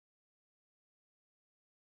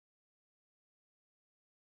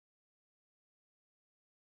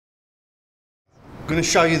going to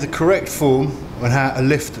show you the correct form on how to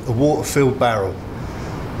lift a water-filled barrel.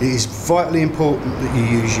 It is vitally important that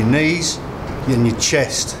you use your knees and your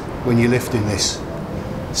chest when you're lifting this.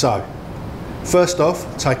 So, first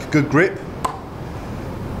off, take a good grip,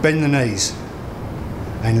 bend the knees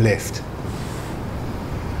and lift.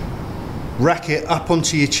 Rack it up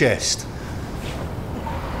onto your chest.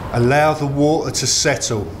 Allow the water to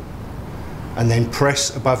settle and then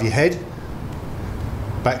press above your head,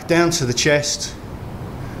 back down to the chest,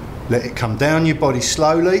 let it come down your body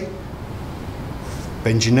slowly,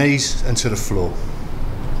 bend your knees and to the floor.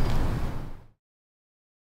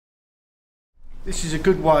 This is a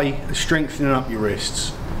good way of strengthening up your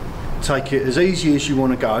wrists. Take it as easy as you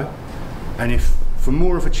want to go, and if for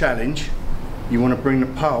more of a challenge you want to bring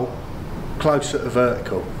the pole closer to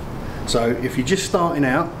vertical. So if you're just starting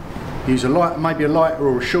out, use maybe a lighter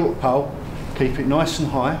or a short pole, keep it nice and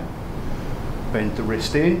high, bend the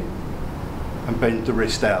wrist in and bend the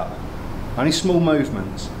wrist out. Only small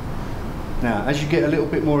movements. Now as you get a little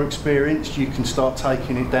bit more experienced, you can start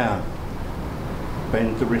taking it down.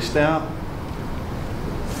 Bend the wrist out,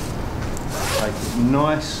 take it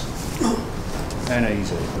nice and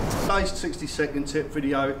easy. Today's 60-second tip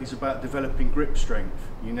video is about developing grip strength.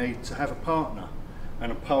 You need to have a partner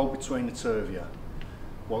and a pole between the two of you.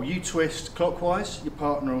 While you twist clockwise, your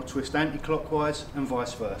partner will twist anti-clockwise and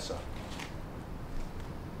vice versa.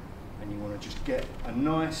 And you want to just get a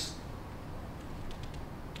nice,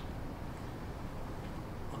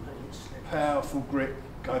 powerful grip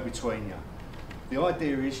go between you. The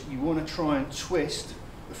idea is you want to try and twist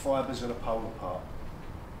the fibres of the pole apart.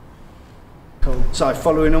 Cool. So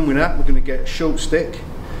following on with that, we're going to get a short stick,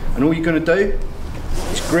 and all you're going to do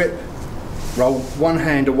is grip, roll one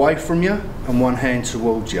hand away from you and one hand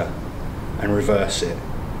towards you and reverse it.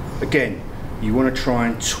 Again, you want to try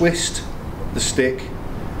and twist the stick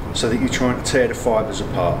so that you're trying to tear the fibres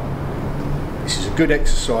apart. This is a good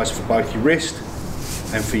exercise for both your wrist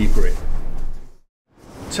and for your grip.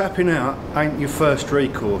 Tapping out ain't your first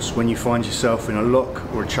recourse when you find yourself in a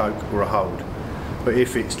lock or a choke or a hold. But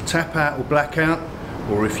if it's tap out or blackout,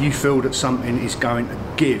 or if you feel that something is going to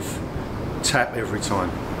give, tap every time.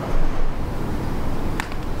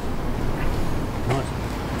 Nice.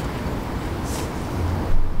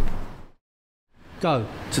 Go.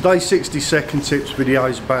 Today's 60-second tips video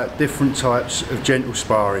is about different types of gentle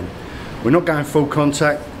sparring. We're not going full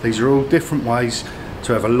contact, these are all different ways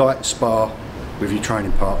to have a light spar with your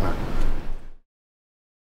training partner.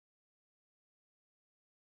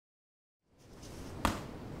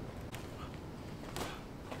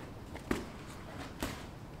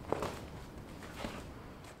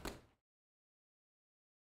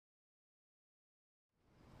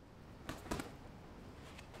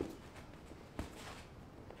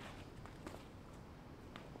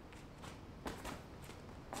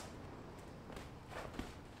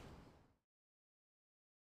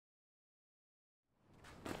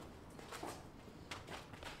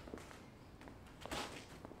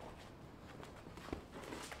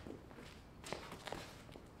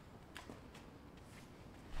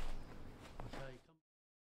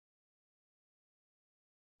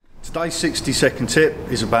 Today's 60-second tip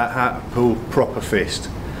is about how to pull proper fist.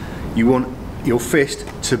 You want your fist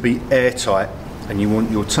to be airtight and you want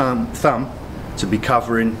your thumb to be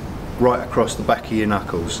covering right across the back of your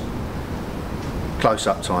knuckles. Close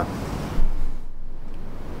up time.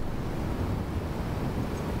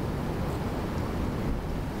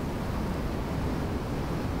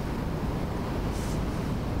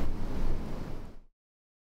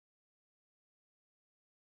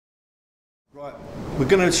 Right, we're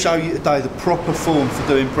going to show you today the proper form for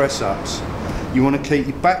doing press-ups. You want to keep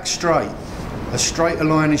your back straight, as straight a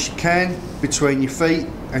line as you can between your feet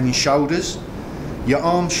and your shoulders. Your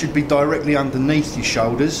arms should be directly underneath your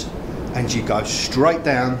shoulders, and you go straight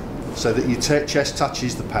down so that your chest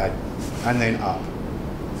touches the pad, and then up.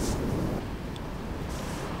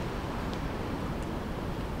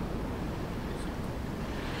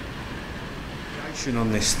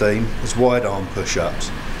 On this theme is wide arm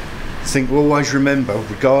push-ups. I think we'll always remember,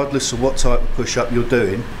 regardless of what type of push-up you're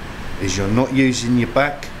doing, is you're not using your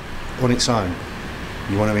back on its own.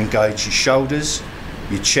 You want to engage your shoulders,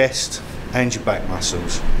 your chest and your back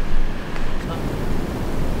muscles.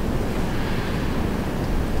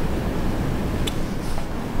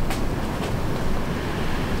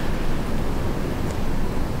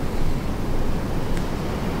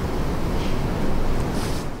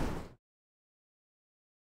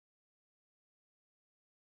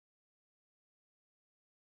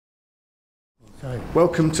 Okay.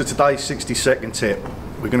 Welcome to today's 60-second tip.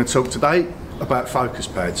 We're going to talk today about focus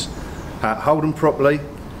pads, how to hold them properly,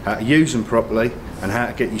 how to use them properly, and how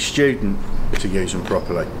to get your student to use them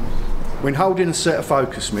properly. When holding a set of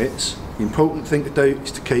focus mitts, the important thing to do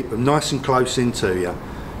is to keep them nice and close into you.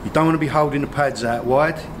 You don't want to be holding the pads out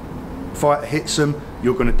wide. If it hits them,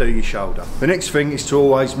 you're going to do your shoulder. The next thing is to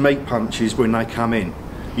always meet punches when they come in.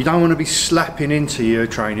 You don't want to be slapping into your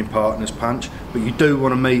training partner's punch, but you do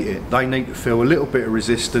want to meet it. They need to feel a little bit of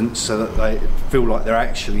resistance so that they feel like they're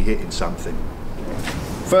actually hitting something.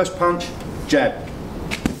 First punch, jab.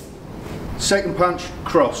 Second punch,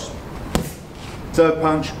 cross. Third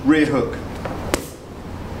punch, rear hook.